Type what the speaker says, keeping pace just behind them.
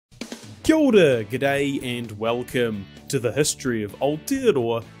Kia ora, g'day and welcome to the history of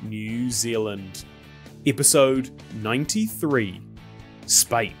Aotearoa, New Zealand. Episode 93,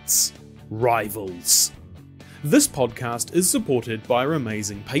 Speight's Rivals. This podcast is supported by our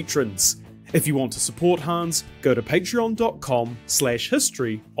amazing patrons. If you want to support Hans, go to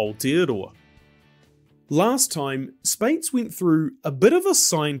patreon.com/history Aotearoa. Last time, Speight's went through a bit of a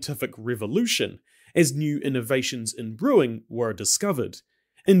scientific revolution as new innovations in brewing were discovered.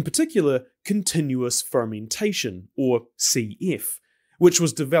 In particular, continuous fermentation, or CF, which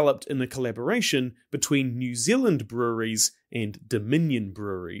was developed in a collaboration between New Zealand breweries and Dominion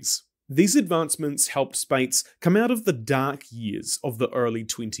breweries. These advancements helped Speight's come out of the dark years of the early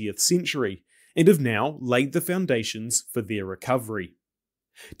 20th century, and have now laid the foundations for their recovery.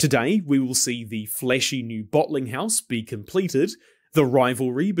 Today, we will see the flashy new bottling house be completed, the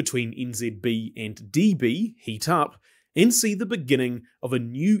rivalry between NZB and DB heat up, and see the beginning of a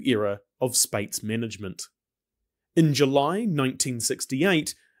new era of Speight's management. In July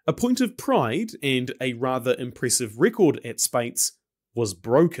 1968, a point of pride and a rather impressive record at Speight's was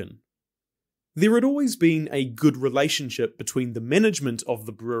broken. There had always been a good relationship between the management of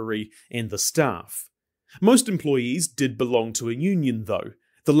the brewery and the staff. Most employees did belong to a union though,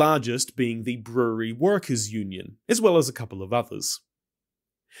 the largest being the Brewery Workers' Union, as well as a couple of others.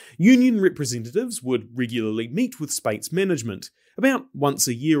 Union representatives would regularly meet with Speight's management, about once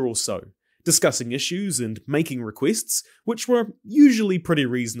a year or so, discussing issues and making requests, which were usually pretty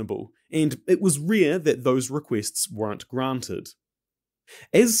reasonable, and it was rare that those requests weren't granted.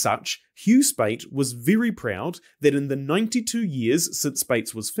 As such, Hugh Speight was very proud that in the 92 years since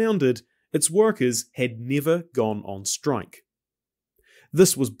Speight's was founded, its workers had never gone on strike.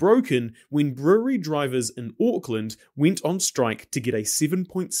 This was broken when brewery drivers in Auckland went on strike to get a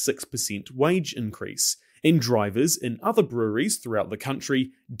 7.6% wage increase, and drivers in other breweries throughout the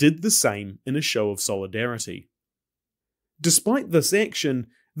country did the same in a show of solidarity. Despite this action,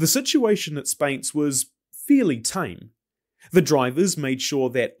 the situation at Speight's was fairly tame. The drivers made sure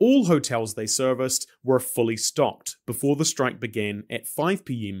that all hotels they serviced were fully stocked before the strike began at 5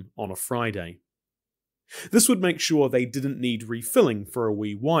 p.m. on a Friday. This would make sure they didn't need refilling for a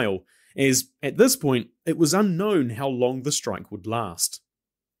wee while, as at this point it was unknown how long the strike would last.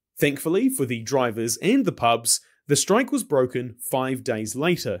 Thankfully for the drivers and the pubs, the strike was broken 5 days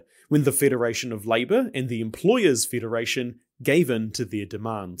later, when the Federation of Labour and the Employers' Federation gave in to their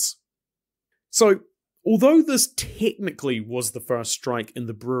demands. So, although this technically was the first strike in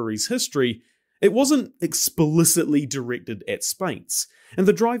the brewery's history, it wasn't explicitly directed at Speight's, and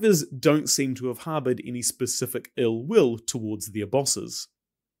the drivers don't seem to have harboured any specific ill will towards their bosses.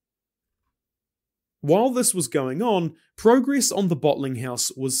 While this was going on, progress on the bottling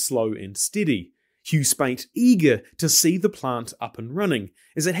house was slow and steady, Hugh Speight eager to see the plant up and running,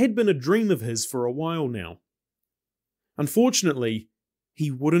 as it had been a dream of his for a while now. Unfortunately,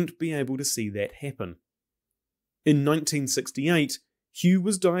 he wouldn't be able to see that happen. In 1968, Hugh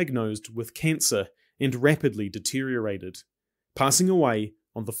was diagnosed with cancer and rapidly deteriorated, passing away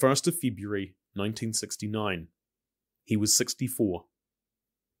on the 1st of February 1969. He was 64.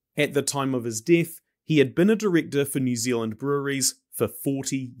 At the time of his death, he had been a director for New Zealand breweries for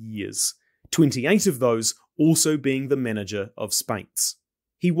 40 years, 28 of those also being the manager of Speight's.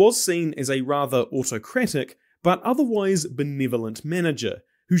 He was seen as a rather autocratic but otherwise benevolent manager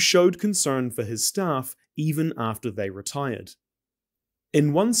who showed concern for his staff even after they retired.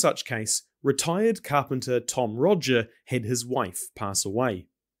 In one such case, retired carpenter Tom Roger had his wife pass away.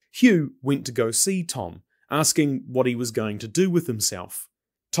 Hugh went to go see Tom, asking what he was going to do with himself.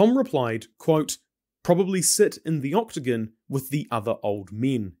 Tom replied, quote, "Probably sit in the octagon with the other old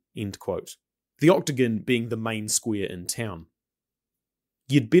men," end quote. The octagon being the main square in town.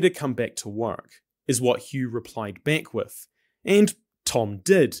 "You'd better come back to work," is what Hugh replied back with, and Tom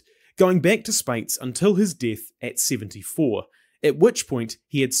did, going back to Speight's until his death at 74, at which point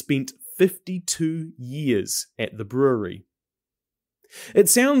he had spent 52 years at the brewery. It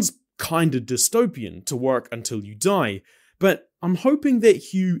sounds kinda dystopian to work until you die, but I'm hoping that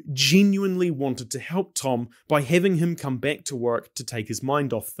Hugh genuinely wanted to help Tom by having him come back to work to take his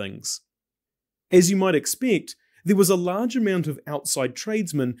mind off things. As you might expect, there was a large amount of outside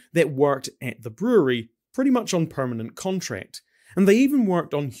tradesmen that worked at the brewery pretty much on permanent contract, and they even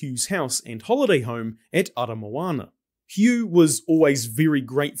worked on Hugh's house and holiday home at Aotearoa. Hugh was always very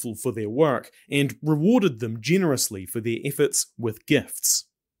grateful for their work and rewarded them generously for their efforts with gifts.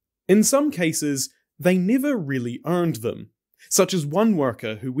 In some cases, they never really earned them, such as one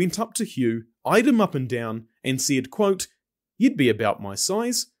worker who went up to Hugh, eyed him up and down, and said, quote, "You'd be about my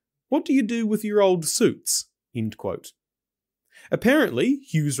size. What do you do with your old suits?" End quote. Apparently,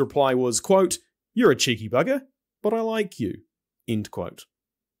 Hugh's reply was, quote, "You're a cheeky bugger, but I like you," end quote.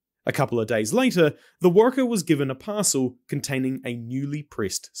 A couple of days later, the worker was given a parcel containing a newly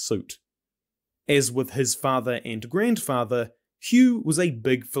pressed suit. As with his father and grandfather, Hugh was a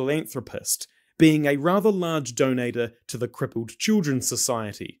big philanthropist, being a rather large donator to the Crippled Children's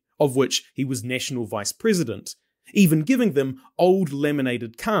Society, of which he was national vice president, even giving them old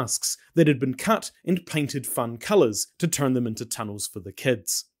laminated casks that had been cut and painted fun colours to turn them into tunnels for the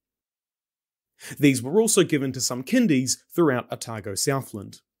kids. These were also given to some kindies throughout Otago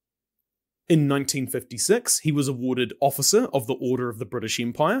Southland. In 1956, he was awarded Officer of the Order of the British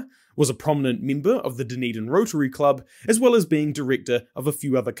Empire, was a prominent member of the Dunedin Rotary Club, as well as being director of a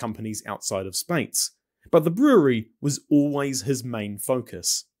few other companies outside of Speight's. But the brewery was always his main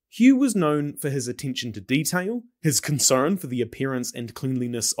focus. Hugh was known for his attention to detail, his concern for the appearance and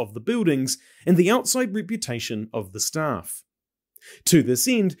cleanliness of the buildings, and the outside reputation of the staff. To this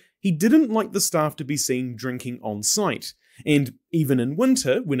end, he didn't like the staff to be seen drinking on site, and even in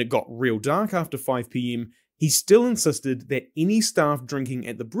winter, when it got real dark after 5 PM, he still insisted that any staff drinking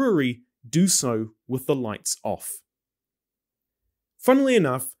at the brewery do so with the lights off. Funnily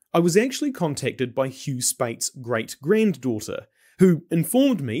enough, I was actually contacted by Hugh Speight's great-granddaughter, who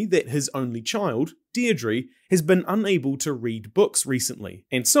informed me that his only child, Deirdre, has been unable to read books recently,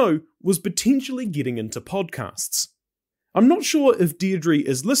 and so was potentially getting into podcasts. I'm not sure if Deirdre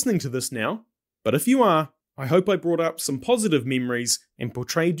is listening to this now, but if you are, I hope I brought up some positive memories and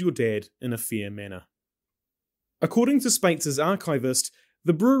portrayed your dad in a fair manner. According to Speight's archivist,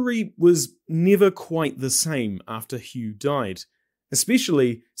 the brewery was never quite the same after Hugh died,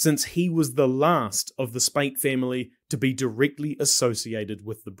 especially since he was the last of the Speight family to be directly associated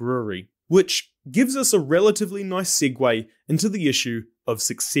with the brewery, which gives us a relatively nice segue into the issue of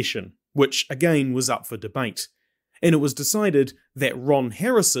succession, which again was up for debate. And it was decided that Ron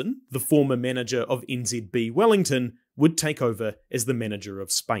Harrison, the former manager of NZB Wellington, would take over as the manager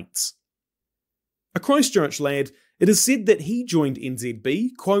of Speight's. A Christchurch lad, it is said that he joined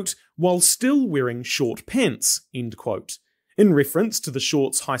NZB, quote, while still wearing short pants, end quote, in reference to the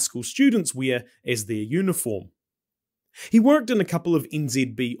shorts high school students wear as their uniform. He worked in a couple of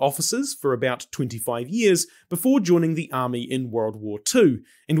NZB offices for about 25 years before joining the army in World War II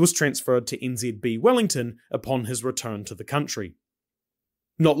and was transferred to NZB Wellington upon his return to the country.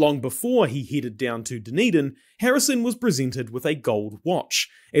 Not long before he headed down to Dunedin, Harrison was presented with a gold watch,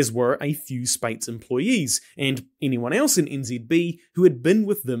 as were a few Speight's employees and anyone else in NZB who had been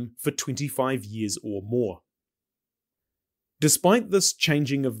with them for 25 years or more. Despite this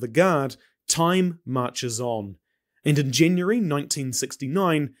changing of the guard, time marches on. And in January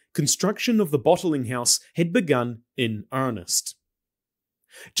 1969, construction of the bottling house had begun in earnest.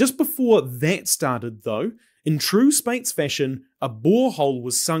 Just before that started, though, in true Speight's fashion, a borehole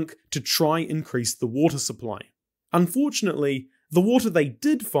was sunk to try increase the water supply. Unfortunately, the water they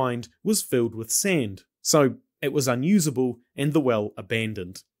did find was filled with sand, so it was unusable and the well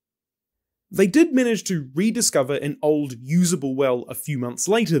abandoned. They did manage to rediscover an old usable well a few months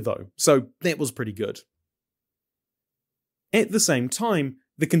later, though, so that was pretty good. At the same time,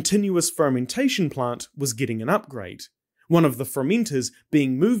 the continuous fermentation plant was getting an upgrade, one of the fermenters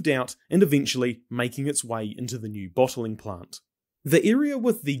being moved out and eventually making its way into the new bottling plant. The area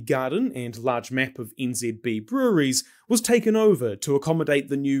with the garden and large map of NZB breweries was taken over to accommodate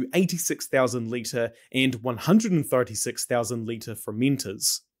the new 86,000 litre and 136,000 litre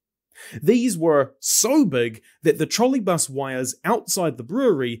fermenters. These were so big that the trolleybus wires outside the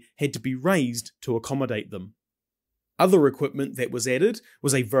brewery had to be raised to accommodate them. Other equipment that was added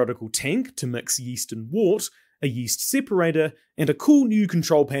was a vertical tank to mix yeast and wort, a yeast separator, and a cool new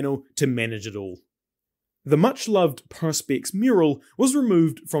control panel to manage it all. The much-loved Perspex mural was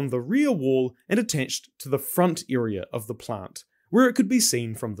removed from the rear wall and attached to the front area of the plant, where it could be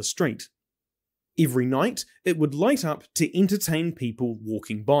seen from the street. Every night, it would light up to entertain people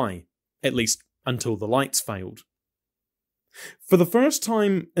walking by, at least until the lights failed. For the first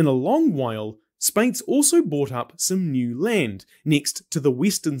time in a long while, Speight's also bought up some new land next to the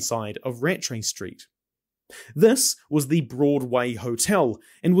western side of Rattray Street. This was the Broadway Hotel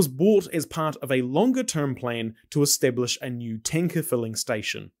and was bought as part of a longer-term plan to establish a new tanker filling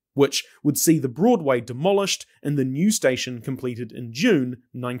station, which would see the Broadway demolished and the new station completed in June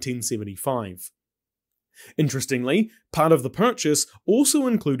 1975. Interestingly, part of the purchase also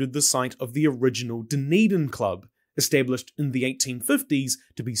included the site of the original Dunedin Club, established in the 1850s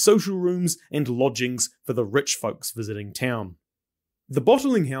to be social rooms and lodgings for the rich folks visiting town. The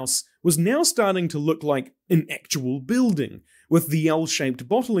bottling house was now starting to look like an actual building, with the L-shaped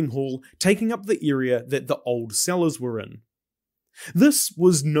bottling hall taking up the area that the old cellars were in. This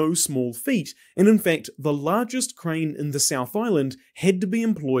was no small feat, and in fact, the largest crane in the South Island had to be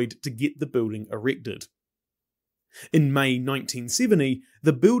employed to get the building erected. In May 1970,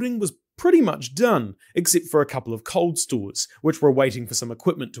 the building was pretty much done, except for a couple of cold stores, which were waiting for some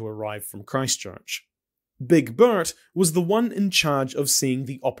equipment to arrive from Christchurch. Big Bert was the one in charge of seeing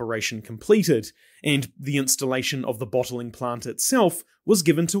the operation completed, and the installation of the bottling plant itself was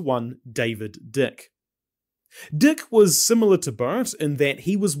given to one David Dick. Dick was similar to Bert in that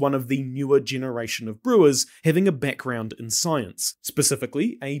he was one of the newer generation of brewers having a background in science,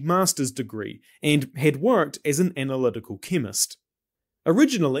 specifically a master's degree, and had worked as an analytical chemist.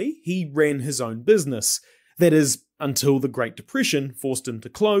 Originally, he ran his own business, that is, until the Great Depression forced him to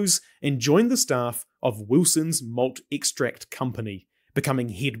close and join the staff of Wilson's Malt Extract Company, becoming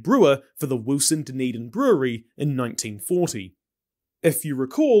head brewer for the Wilson Dunedin Brewery in 1940. If you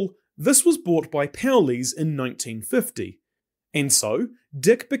recall, this was bought by Powley's in 1950, and so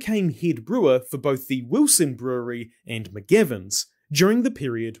Dick became head brewer for both the Wilson Brewery and McGavin's during the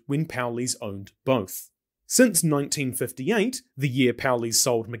period when Powley's owned both. Since 1958, the year Powley's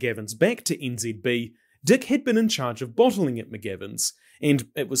sold McGavin's back to NZB, Dick had been in charge of bottling at McGavin's, and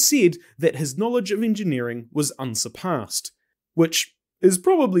it was said that his knowledge of engineering was unsurpassed, which is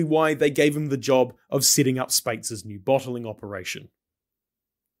probably why they gave him the job of setting up Speight's new bottling operation.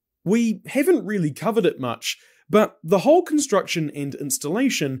 We haven't really covered it much, but the whole construction and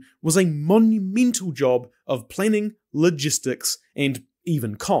installation was a monumental job of planning, logistics, and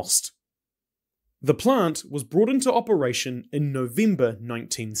even cost. The plant was brought into operation in November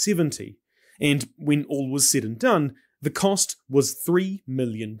 1970, and when all was said and done, the cost was $3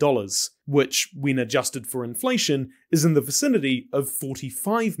 million, which, when adjusted for inflation, is in the vicinity of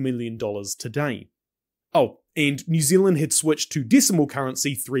 $45 million today. Oh, and New Zealand had switched to decimal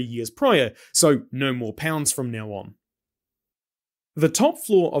currency 3 years prior, so no more pounds from now on. The top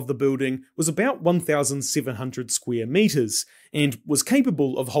floor of the building was about 1,700 square metres and was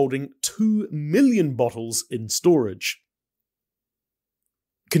capable of holding 2 million bottles in storage.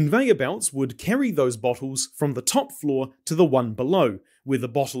 Conveyor belts would carry those bottles from the top floor to the one below, where the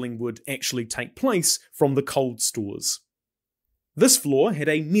bottling would actually take place from the cold stores. This floor had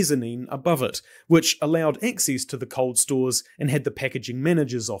a mezzanine above it, which allowed access to the cold stores and had the packaging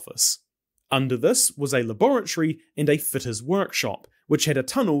manager's office. Under this was a laboratory and a fitter's workshop, which had a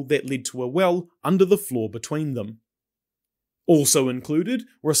tunnel that led to a well under the floor between them. Also included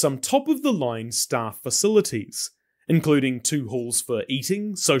were some top-of-the-line staff facilities, including 2 halls for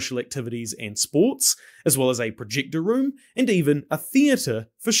eating, social activities and sports, as well as a projector room and even a theatre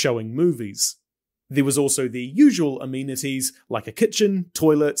for showing movies. There was also the usual amenities like a kitchen,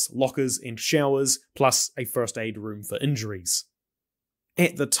 toilets, lockers and showers, plus a first aid room for injuries.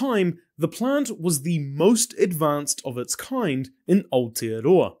 At the time, the plant was the most advanced of its kind in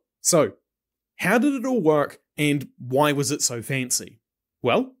Aotearoa. So, how did it all work and why was it so fancy?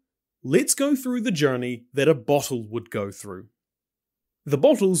 Well, let's go through the journey that a bottle would go through. The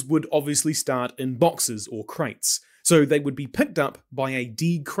bottles would obviously start in boxes or crates, so they would be picked up by a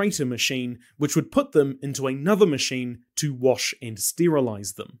decrater machine which would put them into another machine to wash and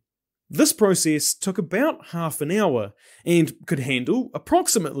sterilise them. This process took about half an hour and could handle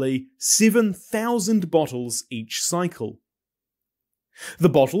approximately 7,000 bottles each cycle. The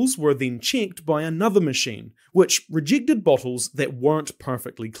bottles were then checked by another machine, which rejected bottles that weren't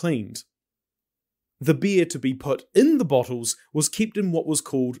perfectly cleaned. The beer to be put in the bottles was kept in what was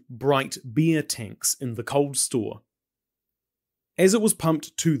called bright beer tanks in the cold store. As it was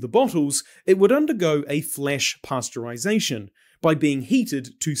pumped to the bottles, it would undergo a flash pasteurisation by being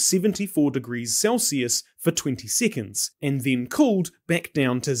heated to 74 degrees Celsius for 20 seconds, and then cooled back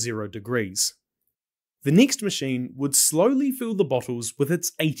down to 0 degrees. The next machine would slowly fill the bottles with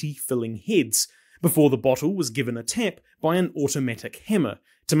its 80 filling heads, before the bottle was given a tap by an automatic hammer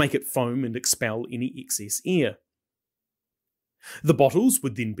to make it foam and expel any excess air. The bottles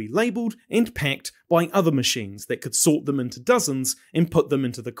would then be labelled and packed by other machines that could sort them into dozens and put them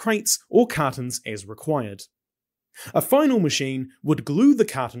into the crates or cartons as required. A final machine would glue the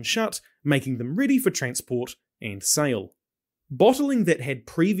carton shut, making them ready for transport and sale. Bottling that had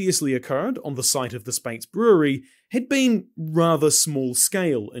previously occurred on the site of the Speight's brewery had been rather small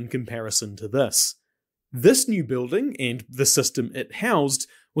scale in comparison to this. This new building and the system it housed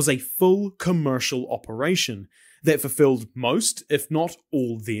was a full commercial operation that fulfilled most, if not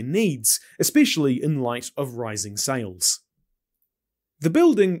all, their needs, especially in light of rising sales. The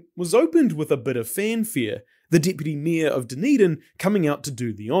building was opened with a bit of fanfare, the Deputy Mayor of Dunedin coming out to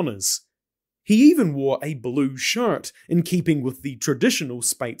do the honours. He even wore a blue shirt in keeping with the traditional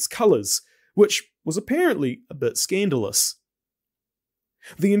Speight's colours, which was apparently a bit scandalous.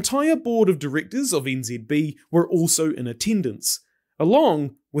 The entire board of directors of NZB were also in attendance,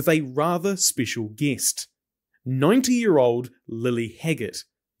 along with a rather special guest, 90-year-old Lily Haggett,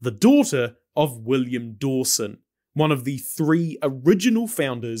 the daughter of William Dawson, one of the 3 original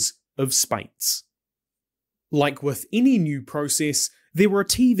founders of Speight's. Like with any new process, there were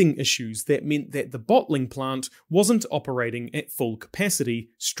teething issues that meant that the bottling plant wasn't operating at full capacity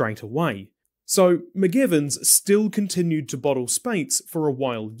straight away. So McGavins still continued to bottle Speight's for a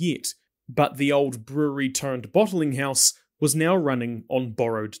while yet, but the old brewery turned bottling house was now running on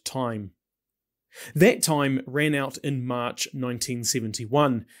borrowed time. That time ran out in March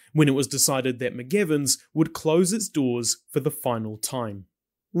 1971, when it was decided that McGavins would close its doors for the final time.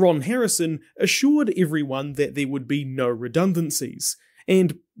 Ron Harrison assured everyone that there would be no redundancies,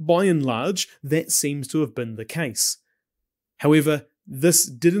 and by and large, that seems to have been the case. However, this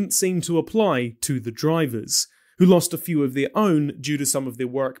didn't seem to apply to the drivers, who lost a few of their own due to some of their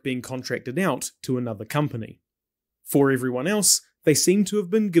work being contracted out to another company. For everyone else, they seem to have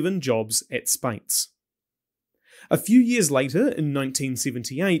been given jobs at Speight's. A few years later, in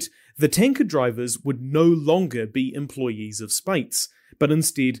 1978, the tanker drivers would no longer be employees of Speight's, but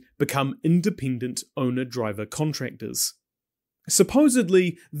instead become independent owner-driver contractors.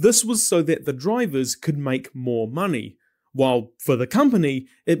 Supposedly, this was so that the drivers could make more money, while for the company,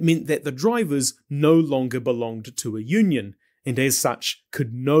 it meant that the drivers no longer belonged to a union, and as such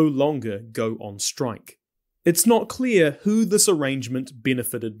could no longer go on strike. It's not clear who this arrangement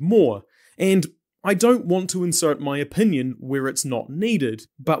benefited more, and I don't want to insert my opinion where it's not needed,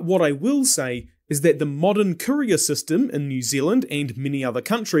 but what I will say is that the modern courier system in New Zealand and many other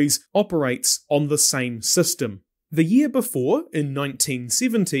countries operates on the same system. The year before, in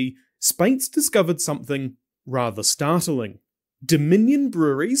 1970, Speight's discovered something rather startling. Dominion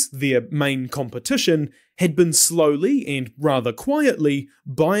Breweries, their main competition, had been slowly and rather quietly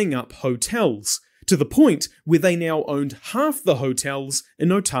buying up hotels, to the point where they now owned half the hotels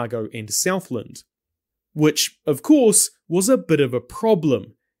in Otago and Southland. Which, of course, was a bit of a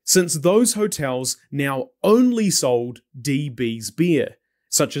problem, since those hotels now only sold DB's beer,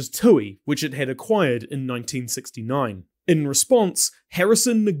 such as Tui, which it had acquired in 1969. In response,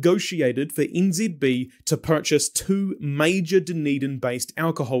 Harrison negotiated for NZB to purchase 2 major Dunedin-based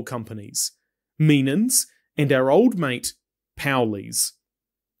alcohol companies, Meenan's and our old mate, Powley's.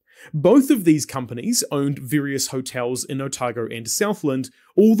 Both of these companies owned various hotels in Otago and Southland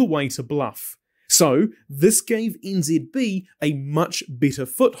all the way to Bluff, so this gave NZB a much better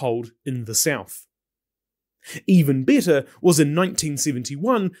foothold in the south. Even better was in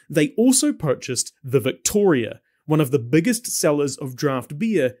 1971 they also purchased the Victoria, one of the biggest sellers of draft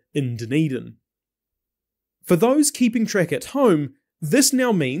beer in Dunedin. For those keeping track at home, this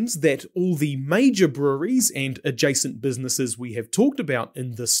now means that all the major breweries and adjacent businesses we have talked about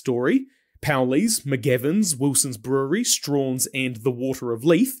in this story, Powley's, McGavins, Wilson's Brewery, Strawn's and the Water of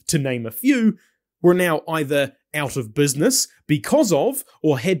Leith, to name a few, were now either out of business because of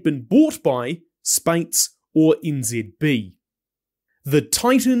or had been bought by Speight's or NZB. The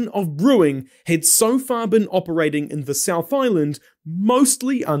titan of brewing had so far been operating in the South Island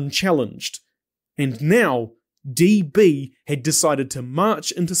mostly unchallenged, and now DB had decided to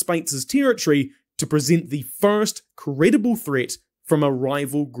march into Speight's territory to present the first credible threat from a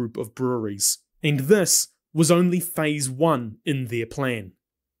rival group of breweries. And this was only phase 1 in their plan.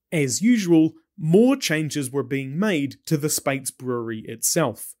 As usual, more changes were being made to the Speight's brewery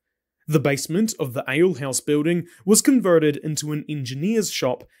itself. The basement of the alehouse building was converted into an engineer's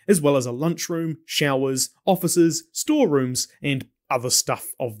shop, as well as a lunchroom, showers, offices, storerooms, and other stuff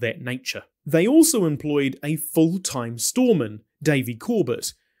of that nature. They also employed a full-time storeman, Davy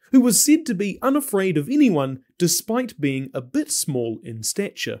Corbett, who was said to be unafraid of anyone despite being a bit small in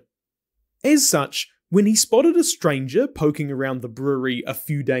stature. As such, when he spotted a stranger poking around the brewery a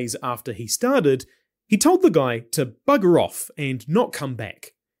few days after he started, he told the guy to bugger off and not come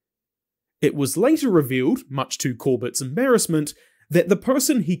back. It was later revealed, much to Corbett's embarrassment, that the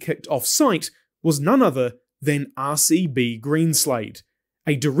person he kicked off site was none other than R.C.B. Greenslade,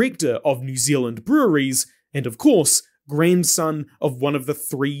 a director of New Zealand breweries, and of course, grandson of one of the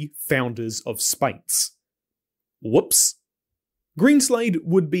 3 founders of Speight's. Whoops. Greenslade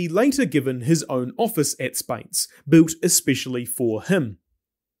would be later given his own office at Speight's, built especially for him.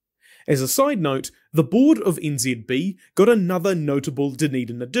 As a side note, the board of NZB got another notable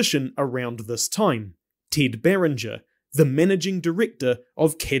Dunedin addition around this time, Ted Barringer, the managing director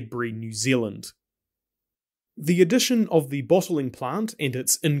of Cadbury New Zealand. The addition of the bottling plant and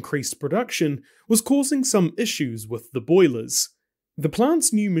its increased production was causing some issues with the boilers. The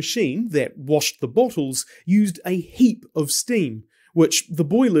plant's new machine that washed the bottles used a heap of steam, which the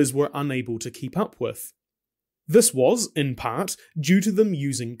boilers were unable to keep up with. This was, in part, due to them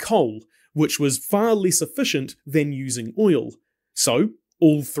using coal, which was far less efficient than using oil, so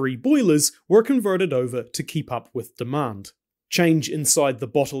all 3 boilers were converted over to keep up with demand. Change inside the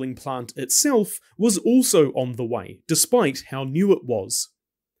bottling plant itself was also on the way, despite how new it was.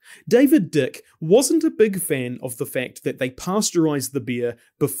 David Dick wasn't a big fan of the fact that they pasteurised the beer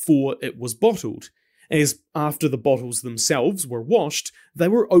before it was bottled, as after the bottles themselves were washed, they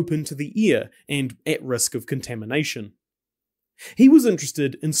were open to the air and at risk of contamination. He was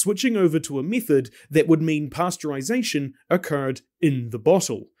interested in switching over to a method that would mean pasteurisation occurred in the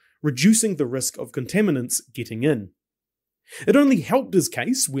bottle, reducing the risk of contaminants getting in. It only helped his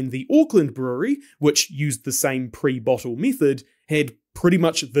case when the Auckland brewery, which used the same pre-bottle method, had pretty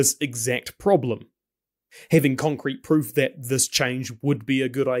much this exact problem. Having concrete proof that this change would be a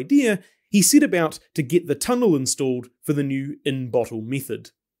good idea, he set about to get the tunnel installed for the new in-bottle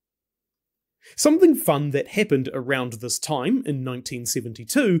method. Something fun that happened around this time, in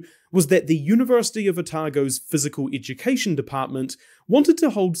 1972, was that the University of Otago's Physical Education Department wanted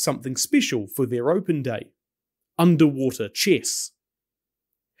to hold something special for their open day: underwater chess.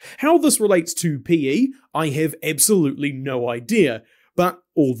 How this relates to PE, I have absolutely no idea, but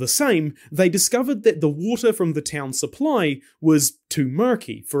all the same, they discovered that the water from the town supply was too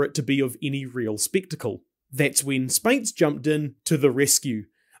murky for it to be of any real spectacle. That's when Speight jumped in to the rescue,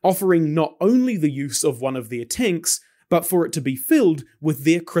 offering not only the use of one of their tanks, but for it to be filled with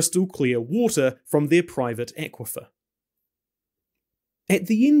their crystal clear water from their private aquifer. At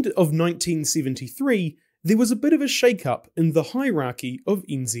the end of 1973, there was a bit of a shake-up in the hierarchy of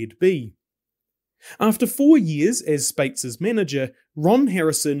NZB. After 4 years as Speight's manager, Ron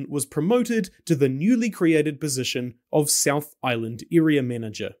Harrison was promoted to the newly created position of South Island Area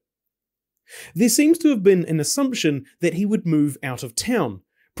Manager. There seems to have been an assumption that he would move out of town,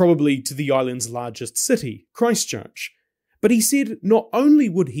 probably to the island's largest city, Christchurch. But he said not only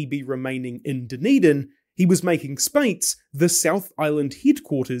would he be remaining in Dunedin, he was making Speight's the South Island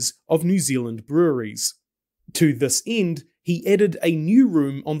headquarters of New Zealand breweries. To this end, he added a new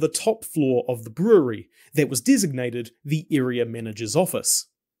room on the top floor of the brewery that was designated the Area Manager's Office.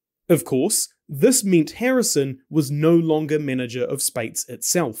 Of course, this meant Harrison was no longer manager of Speight's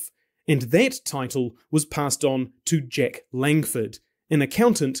itself, and that title was passed on to Jack Langford, an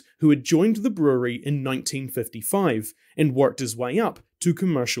accountant who had joined the brewery in 1955 and worked his way up to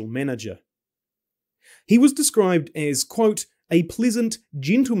commercial manager. He was described as, quote, a pleasant,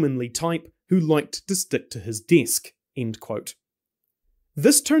 gentlemanly type who liked to stick to his desk, end quote.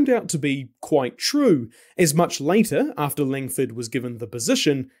 This turned out to be quite true, as much later, after Langford was given the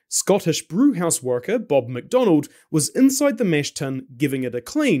position, Scottish brewhouse worker Bob MacDonald was inside the mash tun giving it a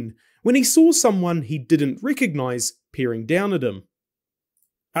clean when he saw someone he didn't recognise peering down at him.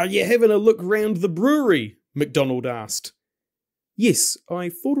 "Are you having a look round the brewery?" MacDonald asked. "Yes, I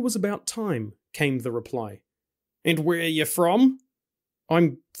thought it was about time," came the reply. "And where are you from?"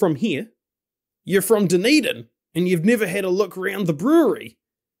 "I'm from here." "You're from Dunedin, and you've never had a look round the brewery?"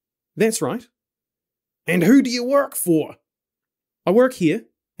 "That's right." "And who do you work for?" "I work here,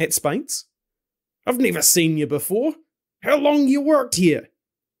 at Speight's." "I've never seen you before. How long you worked here?"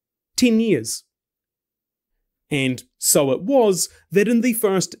 10 years. And so it was that in the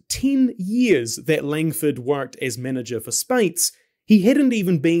first 10 years that Langford worked as manager for Speight's, he hadn't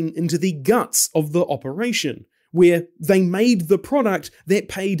even been into the guts of the operation, where they made the product that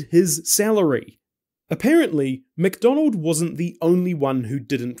paid his salary. Apparently, MacDonald wasn't the only one who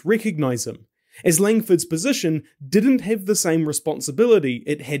didn't recognise him, as Langford's position didn't have the same responsibility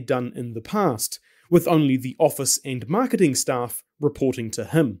it had done in the past, with only the office and marketing staff reporting to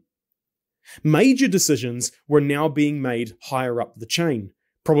him. Major decisions were now being made higher up the chain,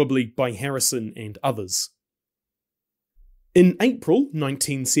 probably by Harrison and others. In April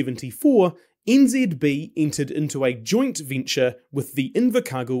 1974, NZB entered into a joint venture with the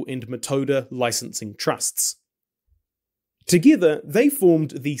Invercargill and Matoda licensing trusts. Together, they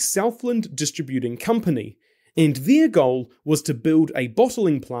formed the Southland Distributing Company, and their goal was to build a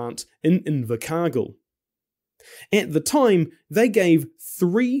bottling plant in Invercargill. At the time, they gave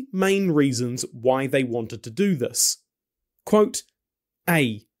 3 main reasons why they wanted to do this. Quote,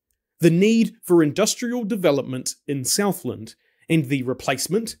 A. The need for industrial development in Southland, and the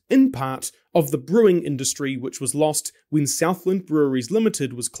replacement, in part, of the brewing industry which was lost when Southland Breweries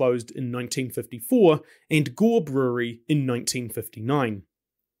Limited was closed in 1954 and Gore Brewery in 1959.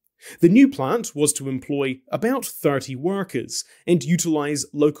 The new plant was to employ about 30 workers and utilise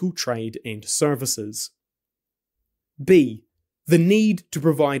local trade and services. B. the need to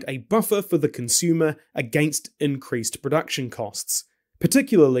provide a buffer for the consumer against increased production costs,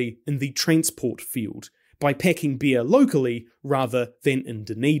 particularly in the transport field, by packing beer locally rather than in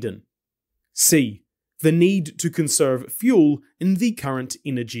Dunedin. C. The need to conserve fuel in the current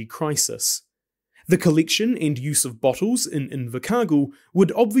energy crisis. The collection and use of bottles in Invercargill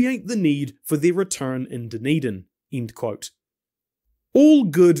would obviate the need for their return in Dunedin." End quote. All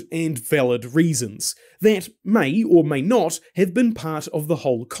good and valid reasons that may or may not have been part of the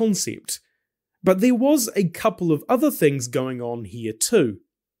whole concept. But there was a couple of other things going on here too.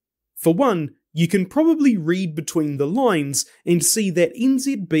 For one, you can probably read between the lines and see that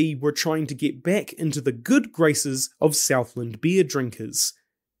NZB were trying to get back into the good graces of Southland beer drinkers.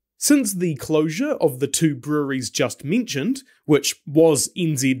 Since the closure of the two breweries just mentioned, which was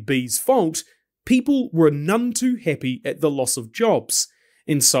NZB's fault, people were none too happy at the loss of jobs,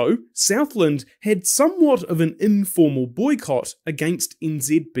 and so Southland had somewhat of an informal boycott against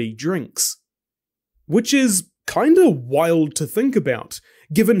NZB drinks. Which is kinda wild to think about,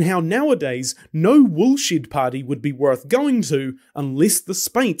 given how nowadays no woolshed party would be worth going to unless the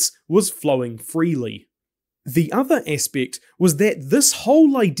Speight's was flowing freely. The other aspect was that this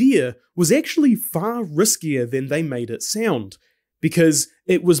whole idea was actually far riskier than they made it sound, because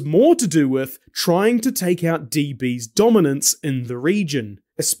it was more to do with trying to take out DB's dominance in the region,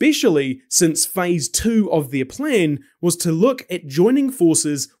 especially since Phase 2 of their plan was to look at joining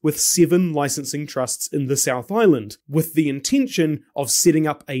forces with 7 licensing trusts in the South Island, with the intention of setting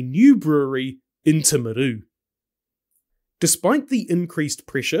up a new brewery in Timaru. Despite the increased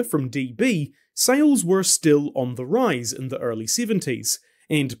pressure from DB, sales were still on the rise in the early 70s,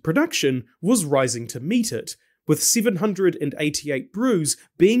 and production was rising to meet it, with 788 brews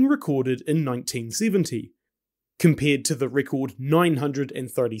being recorded in 1970, compared to the record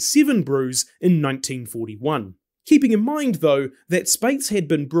 937 brews in 1941. Keeping in mind, though, that Speight's had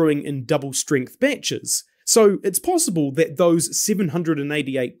been brewing in double-strength batches, so it's possible that those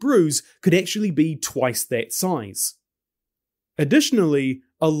 788 brews could actually be twice that size. Additionally,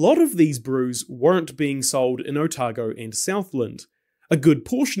 a lot of these brews weren't being sold in Otago and Southland. A good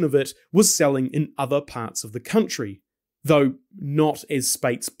portion of it was selling in other parts of the country, though not as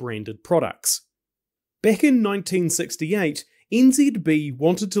Speight's branded products. Back in 1968, NZB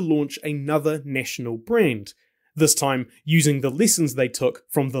wanted to launch another national brand, this time using the lessons they took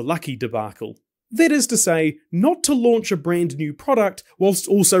from the Lucky debacle. That is to say, not to launch a brand new product whilst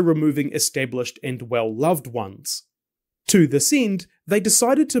also removing established and well-loved ones. To this end, they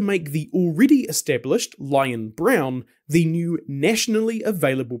decided to make the already established Lion Brown the new nationally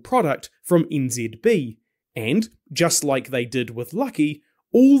available product from NZB, and, just like they did with Lucky,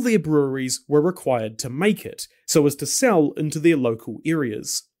 all their breweries were required to make it, so as to sell into their local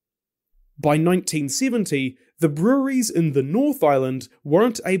areas. By 1970, the breweries in the North Island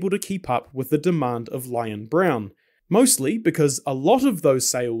weren't able to keep up with the demand of Lion Brown, mostly because a lot of those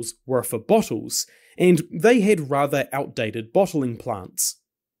sales were for bottles, and they had rather outdated bottling plants.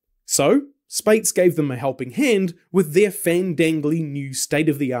 So, Speight's gave them a helping hand with their fandangly new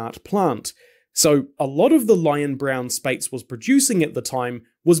state-of-the-art plant, so a lot of the Lion Brown Speight's was producing at the time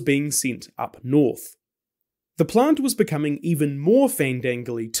was being sent up north. The plant was becoming even more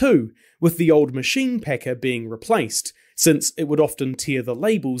fandangly too, with the old machine packer being replaced, since it would often tear the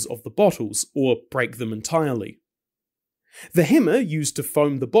labels of the bottles or break them entirely. The hammer used to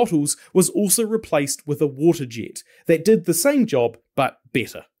foam the bottles was also replaced with a water jet that did the same job but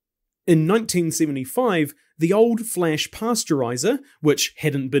better. In 1975, the old flash pasteurizer, which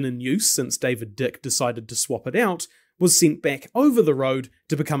hadn't been in use since David Dick decided to swap it out, was sent back over the road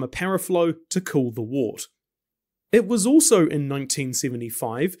to become a paraflow to cool the wort. It was also in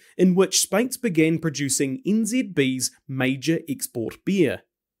 1975 in which Speight's began producing NZB's major export beer,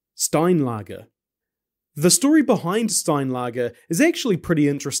 Steinlager. The story behind Steinlager is actually pretty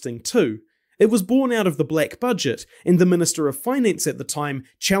interesting too. It was born out of the black budget, and the Minister of Finance at the time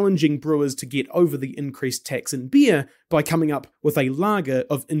challenging brewers to get over the increased tax in beer by coming up with a lager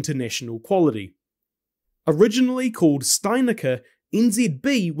of international quality. Originally called Steineker,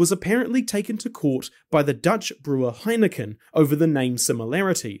 NZB was apparently taken to court by the Dutch brewer Heineken over the name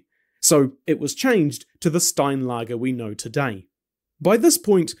similarity, so it was changed to the Steinlager we know today. By this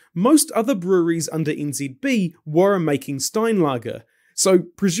point, most other breweries under NZB were making Steinlager, so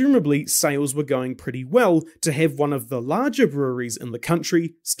presumably sales were going pretty well to have one of the larger breweries in the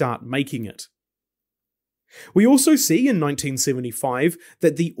country start making it. We also see in 1975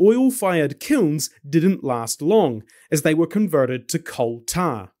 that the oil-fired kilns didn't last long, as they were converted to coal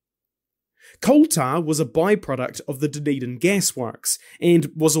tar. Coal tar was a byproduct of the Dunedin gasworks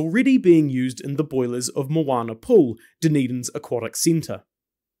and was already being used in the boilers of Moana Pool, Dunedin's aquatic centre.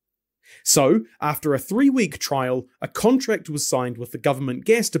 So, after a 3-week trial, a contract was signed with the government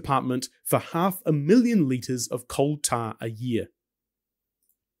gas department for 500,000 litres of coal tar a year.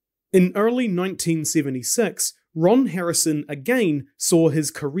 In early 1976, Ron Harrison again saw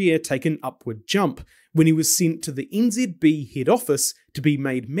his career take an upward jump when he was sent to the NZB head office to be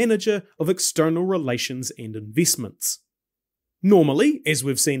made manager of external relations and investments. Normally, as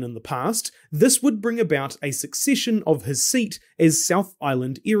we've seen in the past, this would bring about a succession of his seat as South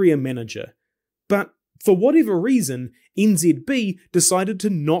Island area manager. But for whatever reason, NZB decided to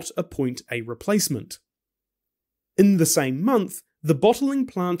not appoint a replacement. In the same month, the bottling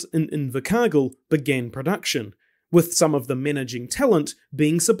plant in Invercargill began production, with some of the managing talent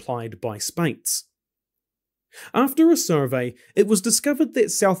being supplied by Speight's. After a survey, it was discovered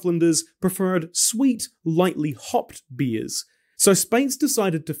that Southlanders preferred sweet, lightly hopped beers, so Speight's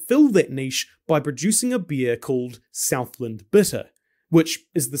decided to fill that niche by producing a beer called Southland Bitter, which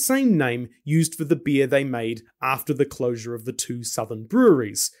is the same name used for the beer they made after the closure of the 2 southern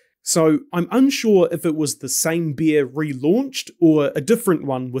breweries. So I'm unsure if it was the same beer relaunched or a different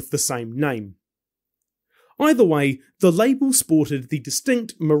one with the same name. Either way, the label sported the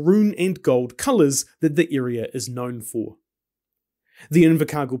distinct maroon and gold colours that the area is known for. The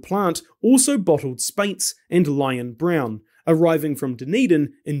Invercargill plant also bottled Speight's and Lion Brown, arriving from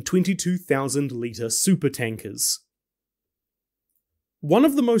Dunedin in 22,000-litre supertankers. One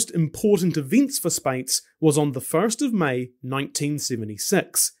of the most important events for Speight's was on the 1st of May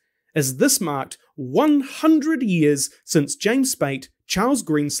 1976, as this marked 100 years since James Speight, Charles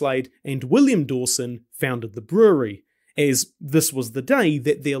Greenslade and William Dawson founded the brewery, as this was the day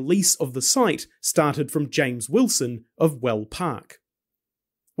that their lease of the site started from James Wilson of Well Park.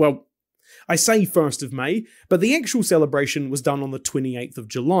 Well, I say 1st of May, but the actual celebration was done on the 28th of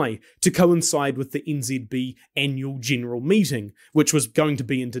July to coincide with the NZB annual general meeting, which was going to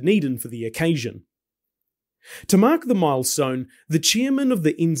be in Dunedin for the occasion. To mark the milestone, the chairman of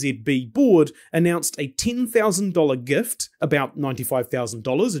the NZB board announced a $10,000 gift, about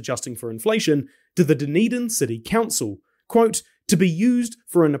 $95,000 adjusting for inflation, to the Dunedin City Council, quote, to be used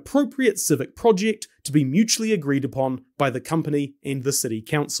for an appropriate civic project to be mutually agreed upon by the company and the City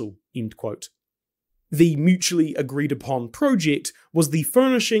Council, end quote. The mutually agreed upon project was the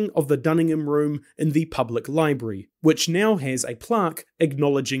furnishing of the Dunningham Room in the public library, which now has a plaque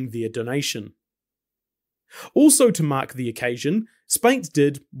acknowledging their donation. Also to mark the occasion, Speight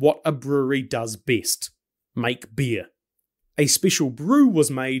did what a brewery does best: make beer. A special brew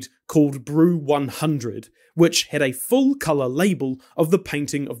was made called Brew 100, which had a full colour label of the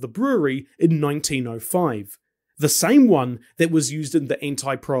painting of the brewery in 1905, the same one that was used in the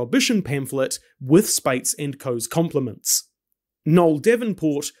anti-prohibition pamphlet with Speight's & Co.'s compliments. Noel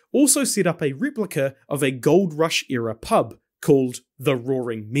Davenport also set up a replica of a Gold Rush era pub called the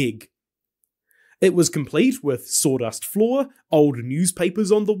Roaring Meg. It was complete with sawdust floor, old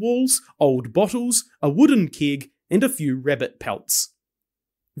newspapers on the walls, old bottles, a wooden keg, and a few rabbit pelts.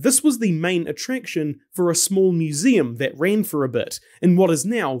 This was the main attraction for a small museum that ran for a bit in what is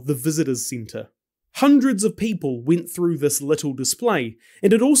now the Visitors Centre. Hundreds of people went through this little display,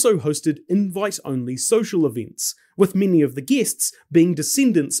 and it also hosted invite-only social events, with many of the guests being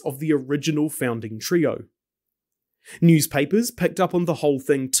descendants of the original founding trio. Newspapers picked up on the whole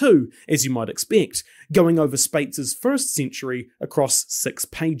thing too, as you might expect, going over Speight's first century across 6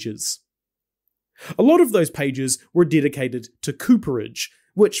 pages. A lot of those pages were dedicated to cooperage,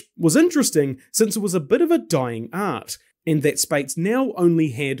 which was interesting since it was a bit of a dying art, and that Speight's now only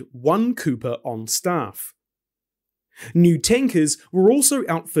had 1 cooper on staff. New tankers were also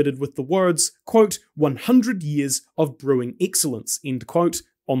outfitted with the words, quote, 100 years of brewing excellence, end quote,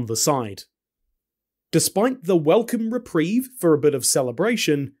 on the side. Despite the welcome reprieve for a bit of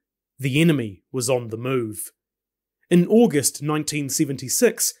celebration, the enemy was on the move. In August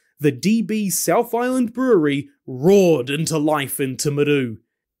 1976, the DB South Island Brewery roared into life in Timaru,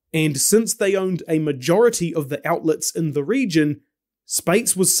 and since they owned a majority of the outlets in the region,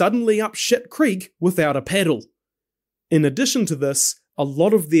 Speight's was suddenly up shit creek without a paddle. In addition to this, a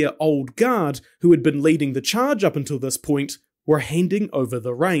lot of their old guard who had been leading the charge up until this point were handing over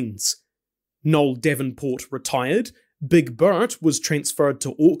the reins. Noel Davenport retired, Big Bert was transferred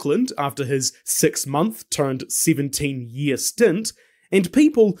to Auckland after his 6-month-turned-17-year stint, and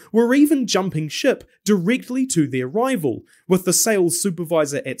people were even jumping ship directly to their rival, with the sales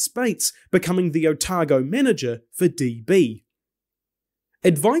supervisor at Speight's becoming the Otago manager for DB.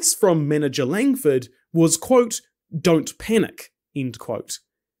 Advice from manager Langford was, quote, don't panic, end quote.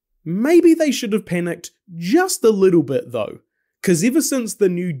 Maybe they should have panicked just a little bit though, because ever since the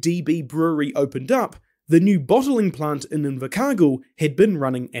new DB brewery opened up, the new bottling plant in Invercargill had been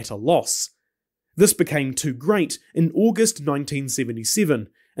running at a loss. This became too great in August 1977,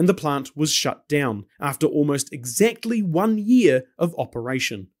 and the plant was shut down after almost exactly 1 year of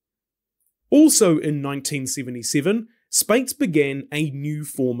operation. Also in 1977, Speight began a new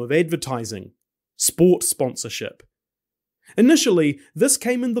form of advertising: sport sponsorship. Initially, this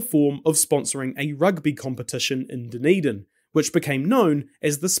came in the form of sponsoring a rugby competition in Dunedin, which became known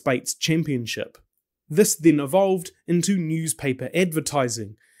as the Speight's Championship. This then evolved into newspaper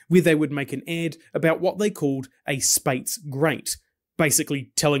advertising, where they would make an ad about what they called a Speight's Great,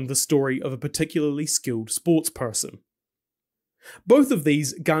 basically telling the story of a particularly skilled sportsperson. Both of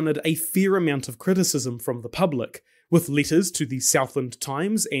these garnered a fair amount of criticism from the public, with letters to the Southland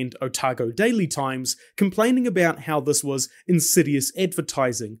Times and Otago Daily Times complaining about how this was insidious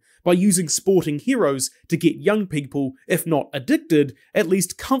advertising by using sporting heroes to get young people, if not addicted, at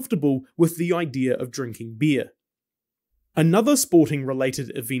least comfortable with the idea of drinking beer. Another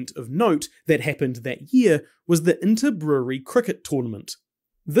sporting-related event of note that happened that year was the Inter-Brewery Cricket Tournament.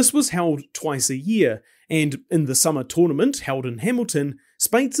 This was held twice a year, and in the summer tournament held in Hamilton,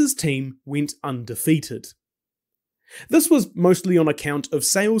 Speight's team went undefeated. This was mostly on account of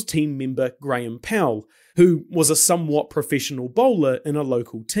sales team member Graham Powell, who was a somewhat professional bowler in a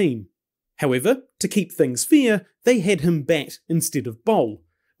local team. However, to keep things fair, they had him bat instead of bowl,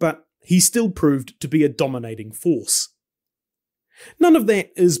 but he still proved to be a dominating force. None of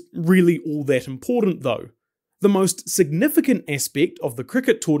that is really all that important though. The most significant aspect of the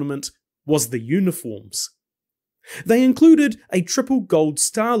cricket tournament was the uniforms. They included a triple gold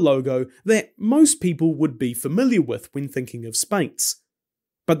star logo that most people would be familiar with when thinking of Speight's.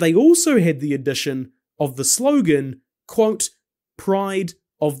 But they also had the addition of the slogan, quote, "Pride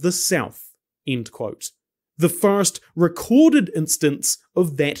of the South," end quote. The first recorded instance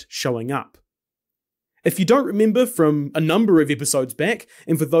of that showing up. If you don't remember from a number of episodes back,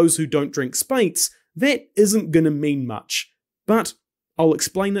 and for those who don't drink Speight's, that isn't going to mean much, but I'll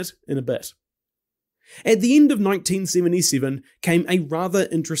explain it in a bit. At the end of 1977 came a rather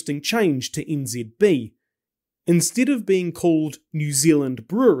interesting change to NZB. Instead of being called New Zealand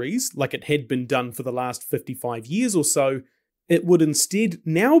Breweries, like it had been done for the last 55 years or so, it would instead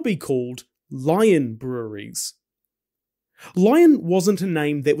now be called Lion Breweries. Lion wasn't a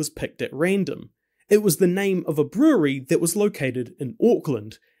name that was picked at random. It was the name of a brewery that was located in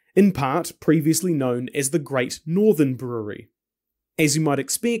Auckland, in part previously known as the Great Northern Brewery. As you might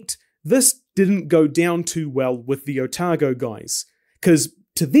expect, this didn't go down too well with the Otago guys, because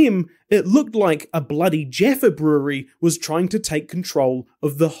to them, it looked like a bloody Jaffa brewery was trying to take control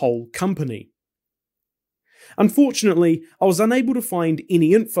of the whole company. Unfortunately, I was unable to find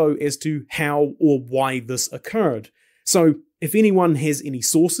any info as to how or why this occurred, so if anyone has any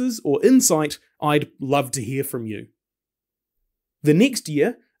sources or insight, I'd love to hear from you. The next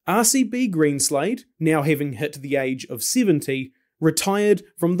year, RCB Greenslade, now having hit the age of 70, retired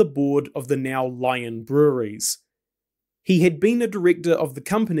from the board of the now Lion Breweries. He had been a director of the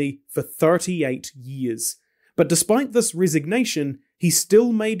company for 38 years, but despite this resignation, he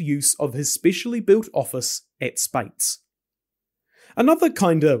still made use of his specially built office at Speight's. Another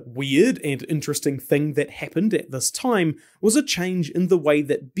kinda weird and interesting thing that happened at this time was a change in the way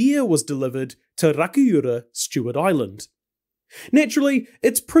that beer was delivered to Rakiura, Stewart Island. Naturally,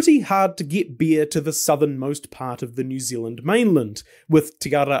 it's pretty hard to get beer to the southernmost part of the New Zealand mainland, with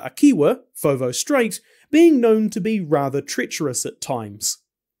Te Ara Akiwa, Fovo Strait, being known to be rather treacherous at times.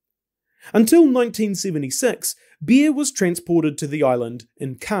 Until 1976, beer was transported to the island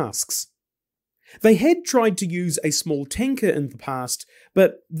in casks. They had tried to use a small tanker in the past,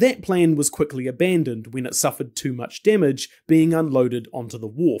 but that plan was quickly abandoned when it suffered too much damage being unloaded onto the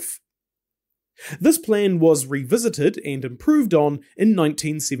wharf. This plan was revisited and improved on in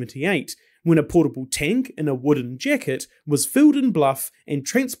 1978, when a portable tank in a wooden jacket was filled in Bluff and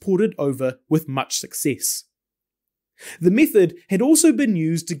transported over with much success. The method had also been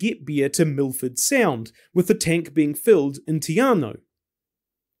used to get beer to Milford Sound, with the tank being filled in Te Anau.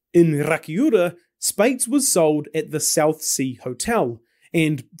 In Rakiura, Speight's was sold at the South Sea Hotel,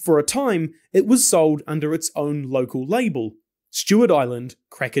 and for a time it was sold under its own local label, Stewart Island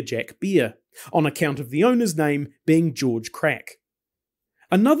Crackerjack Beer, on account of the owner's name being George Crack.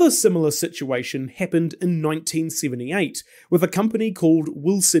 Another similar situation happened in 1978, with a company called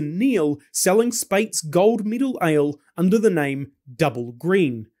Wilson Neal selling Speight's Gold Medal Ale under the name Double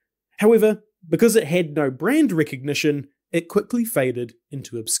Green. However, because it had no brand recognition, it quickly faded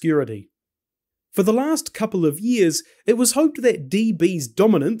into obscurity. For the last couple of years, it was hoped that DB's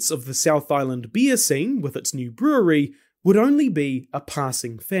dominance of the South Island beer scene with its new brewery would only be a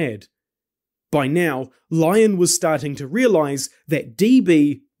passing fad. By now, Lion was starting to realise that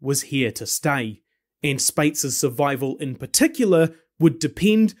DB was here to stay, and Speight's survival in particular would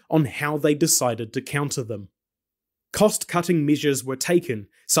depend on how they decided to counter them. Cost-cutting measures were taken,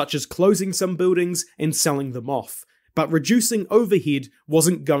 such as closing some buildings and selling them off, but reducing overhead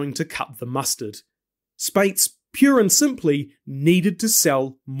wasn't going to cut the mustard. Speight's, pure and simply, needed to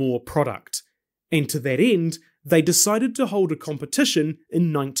sell more product, and to that end, they decided to hold a competition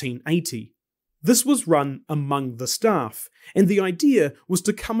in 1980. This was run among the staff, and the idea was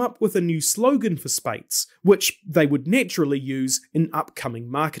to come up with a new slogan for Speight's, which they would naturally use in upcoming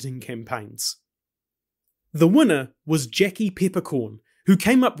marketing campaigns. The winner was Jackie Peppercorn, who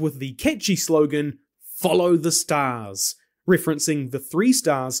came up with the catchy slogan, "Follow the stars," referencing the 3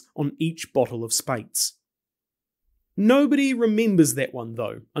 stars on each bottle of Speight's. Nobody remembers that one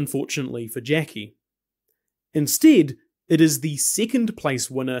though, unfortunately for Jackie. Instead, it is the second place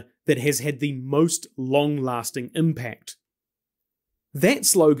winner that has had the most long-lasting impact. That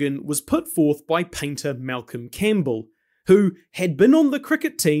slogan was put forth by painter Malcolm Campbell, who had been on the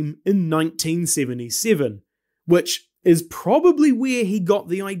cricket team in 1977, which is probably where he got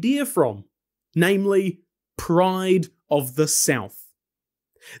the idea from, namely, Pride of the South.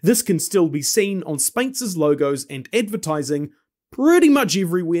 This can still be seen on Speight's logos and advertising pretty much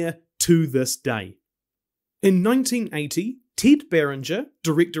everywhere to this day. In 1980, Ted Barringer,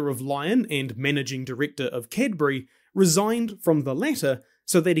 director of Lion and managing director of Cadbury, resigned from the latter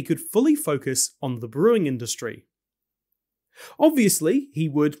so that he could fully focus on the brewing industry. Obviously, he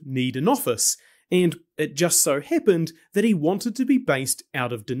would need an office, and it just so happened that he wanted to be based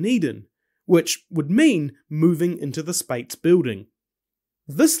out of Dunedin, which would mean moving into the Speight's building.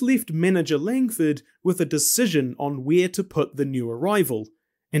 This left manager Langford with a decision on where to put the new arrival,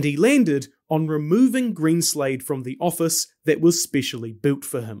 and he landed on removing Greenslade from the office that was specially built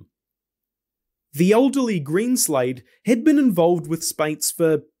for him. The elderly Greenslade had been involved with Speight's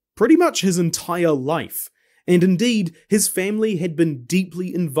for pretty much his entire life, and indeed his family had been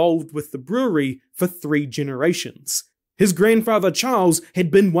deeply involved with the brewery for 3 generations. His grandfather Charles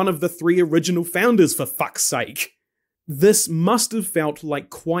had been one of the 3 original founders, for fuck's sake. This must have felt like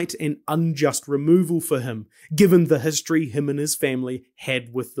quite an unjust removal for him, given the history him and his family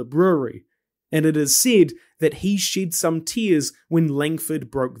had with the brewery, and it is said that he shed some tears when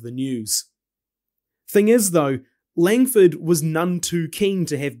Langford broke the news. Thing is though, Langford was none too keen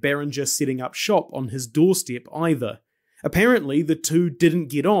to have Barringer setting up shop on his doorstep either. Apparently the two didn't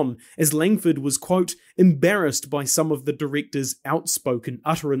get on, as Langford was, quote, embarrassed by some of the director's outspoken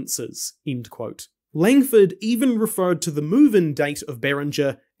utterances, end quote. Langford even referred to the move-in date of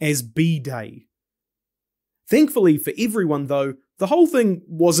Barringer as B-Day. Thankfully for everyone though, the whole thing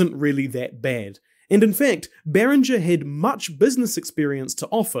wasn't really that bad, and in fact, Barringer had much business experience to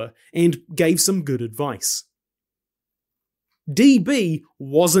offer and gave some good advice. DB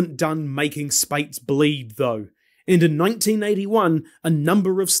wasn't done making Speight's bleed though, and in 1981 a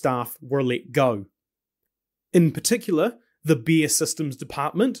number of staff were let go. In particular, the beer systems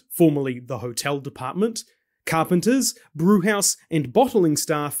department, formerly the hotel department, carpenters, brewhouse and bottling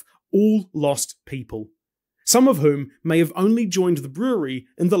staff all lost people, some of whom may have only joined the brewery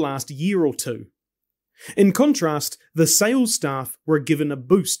in the last year or 2. In contrast, the sales staff were given a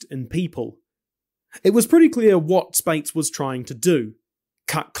boost in people. It was pretty clear what Speight's was trying to do: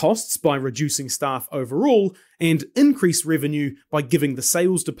 cut costs by reducing staff overall, and increase revenue by giving the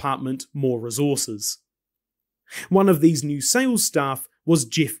sales department more resources. One of these new sales staff was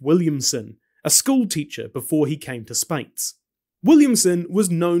Jeff Williamson, a school teacher before he came to Speight's. Williamson was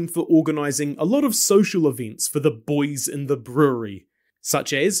known for organising a lot of social events for the boys in the brewery,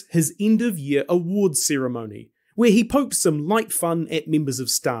 such as his end-of-year awards ceremony, where he poked some light fun at members of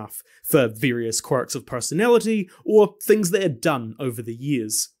staff for various quirks of personality or things they had done over the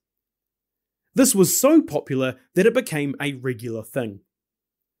years. This was so popular that it became a regular thing.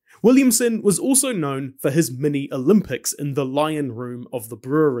 Williamson was also known for his mini Olympics in the Lion Room of the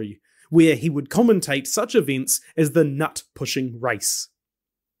brewery, where he would commentate such events as the nut-pushing race.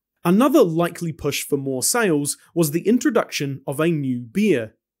 Another likely push for more sales was the introduction of a new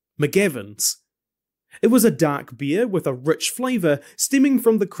beer, McGavin's. It was a dark beer with a rich flavour stemming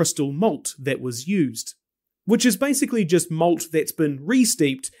from the crystal malt that was used, which is basically just malt that's been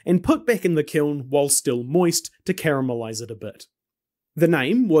re-steeped and put back in the kiln while still moist to caramelise it a bit. The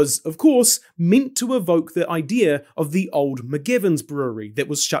name was, of course, meant to evoke the idea of the old McGavin's brewery that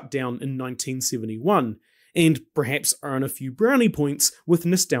was shut down in 1971, and perhaps earn a few brownie points with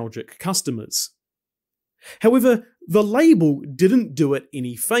nostalgic customers. However, the label didn't do it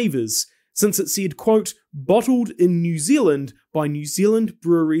any favours, since it said, quote, bottled in New Zealand by New Zealand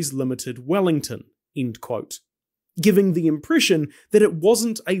Breweries Limited Wellington, end quote, giving the impression that it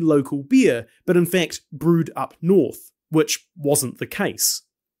wasn't a local beer, but in fact brewed up north, which wasn't the case.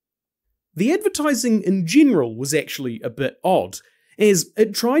 The advertising in general was actually a bit odd, as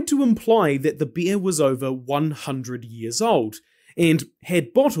it tried to imply that the beer was over 100 years old, and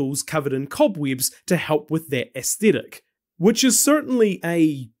had bottles covered in cobwebs to help with that aesthetic, which is certainly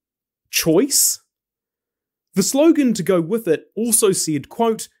a choice. The slogan to go with it also said,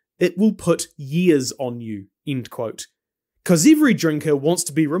 quote, it will put years on you, end quote. Cause every drinker wants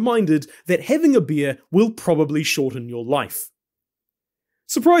to be reminded that having a beer will probably shorten your life.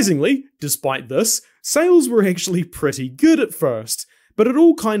 Surprisingly, despite this, sales were actually pretty good at first, but it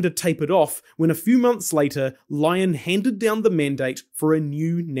all kinda tapered off when a few months later, Lion handed down the mandate for a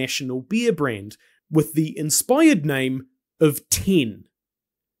new national beer brand, with the inspired name of 10.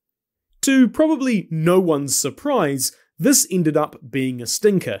 To probably no one's surprise, this ended up being a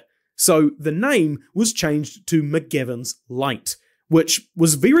stinker, so the name was changed to McGavin's Light, which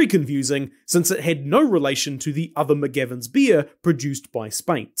was very confusing since it had no relation to the other McGavin's beer produced by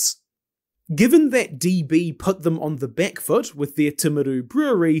Speight's. Given that DB put them on the back foot with their Timaru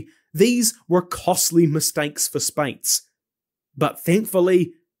brewery, these were costly mistakes for Speight's. But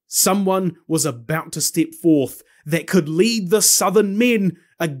thankfully, someone was about to step forth that could lead the Southern men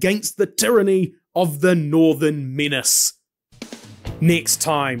against the tyranny of the Northern menace. Next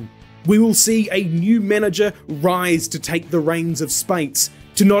time, we will see a new manager rise to take the reins of Speight's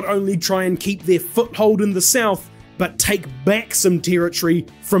to not only try and keep their foothold in the south, but take back some territory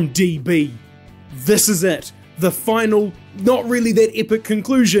from DB. This is it, the final, not really that epic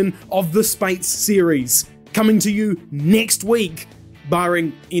conclusion of the Speight's series, coming to you next week,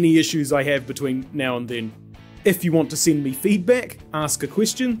 barring any issues I have between now and then. If you want to send me feedback, ask a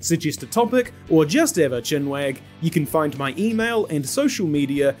question, suggest a topic, or just have a chinwag, you can find my email and social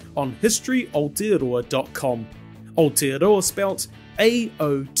media on historyaotearoa.com. Aotearoa spelt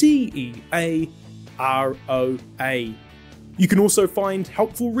A-O-T-E-A-R-O-A. You can also find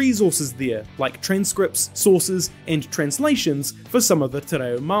helpful resources there, like transcripts, sources, and translations for some of the te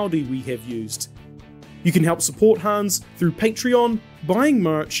reo Māori we have used. You can help support Hans through Patreon, buying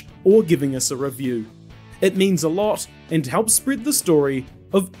merch, or giving us a review. It means a lot and helps spread the story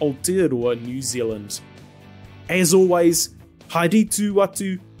of Aotearoa, New Zealand. As always, haere tū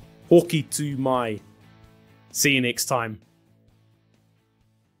atu, hoki tū mai. See you next time.